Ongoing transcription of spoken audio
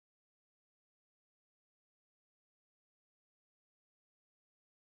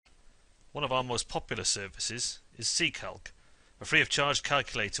One of our most popular services is Ccalc, a free of charge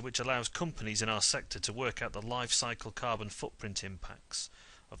calculator which allows companies in our sector to work out the life cycle carbon footprint impacts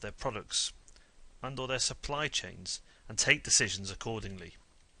of their products and/or their supply chains and take decisions accordingly.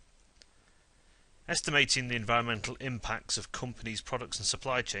 Estimating the environmental impacts of companies' products and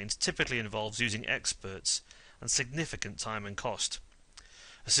supply chains typically involves using experts and significant time and cost.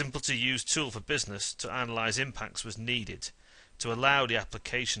 A simple-to-use tool for business to analyse impacts was needed to allow the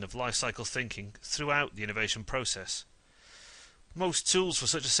application of life cycle thinking throughout the innovation process. Most tools for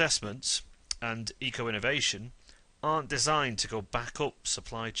such assessments and eco-innovation aren't designed to go back up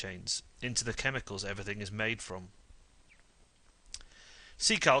supply chains into the chemicals everything is made from.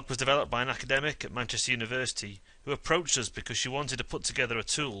 Ccalc was developed by an academic at Manchester University who approached us because she wanted to put together a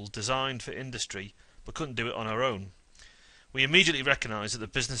tool designed for industry but couldn't do it on her own. We immediately recognised that the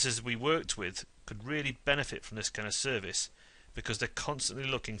businesses we worked with could really benefit from this kind of service because they're constantly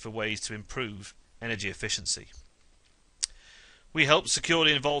looking for ways to improve energy efficiency. We helped secure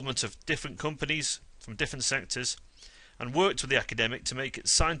the involvement of different companies from different sectors and worked with the academic to make it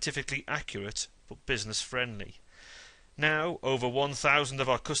scientifically accurate but business friendly. Now, over 1,000 of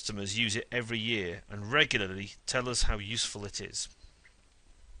our customers use it every year and regularly tell us how useful it is.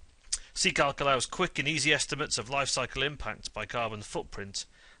 Ccalc allows quick and easy estimates of life cycle impact by carbon footprint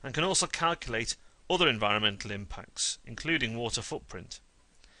and can also calculate other environmental impacts, including water footprint.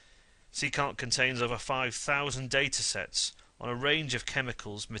 Ccalc contains over 5,000 data sets on a range of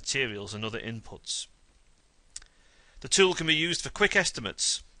chemicals, materials and other inputs. The tool can be used for quick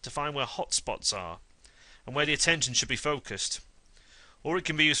estimates to find where hotspots are and where the attention should be focused, or it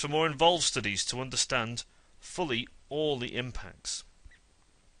can be used for more involved studies to understand fully all the impacts.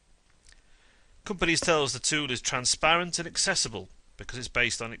 Companies tell us the tool is transparent and accessible because it's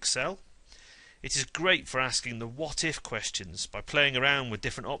based on Excel. It is great for asking the what-if questions by playing around with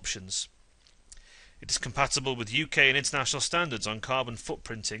different options. It is compatible with UK and international standards on carbon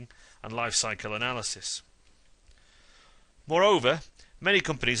footprinting and life cycle analysis. Moreover, many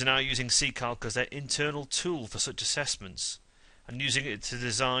companies are now using Ccalc as their internal tool for such assessments and using it to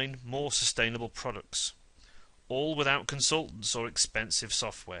design more sustainable products, all without consultants or expensive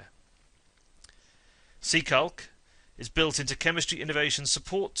software. Ccalc is built into chemistry innovation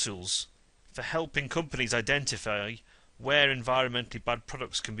support tools for helping companies identify where environmentally bad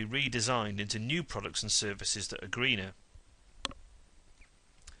products can be redesigned into new products and services that are greener.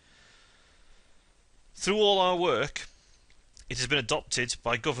 Through all our work, it has been adopted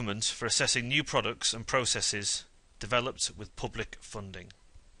by government for assessing new products and processes developed with public funding.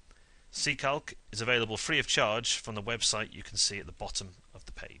 Ccalc is available free of charge from the website you can see at the bottom of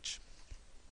the page.